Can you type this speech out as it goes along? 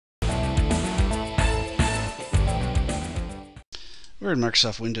We're in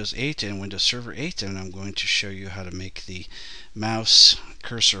Microsoft Windows 8 and Windows Server 8, and I'm going to show you how to make the mouse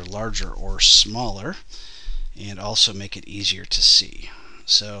cursor larger or smaller and also make it easier to see.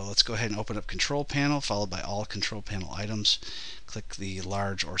 So let's go ahead and open up Control Panel, followed by all Control Panel items. Click the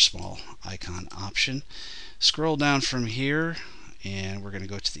large or small icon option. Scroll down from here and we're going to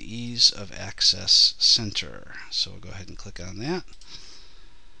go to the Ease of Access Center. So we'll go ahead and click on that.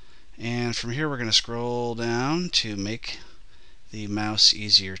 And from here we're going to scroll down to make the mouse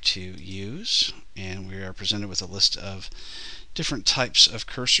easier to use, and we are presented with a list of different types of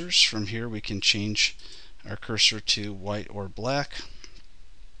cursors. From here we can change our cursor to white or black.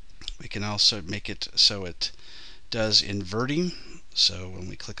 We can also make it so it does inverting, so when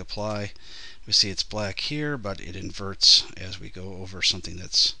we click apply we see it's black here, but it inverts as we go over something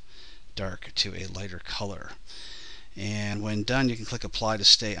that's dark to a lighter color. And when done, you can click apply to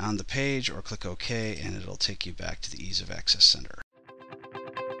stay on the page, or click OK and it'll take you back to the Ease of Access Center.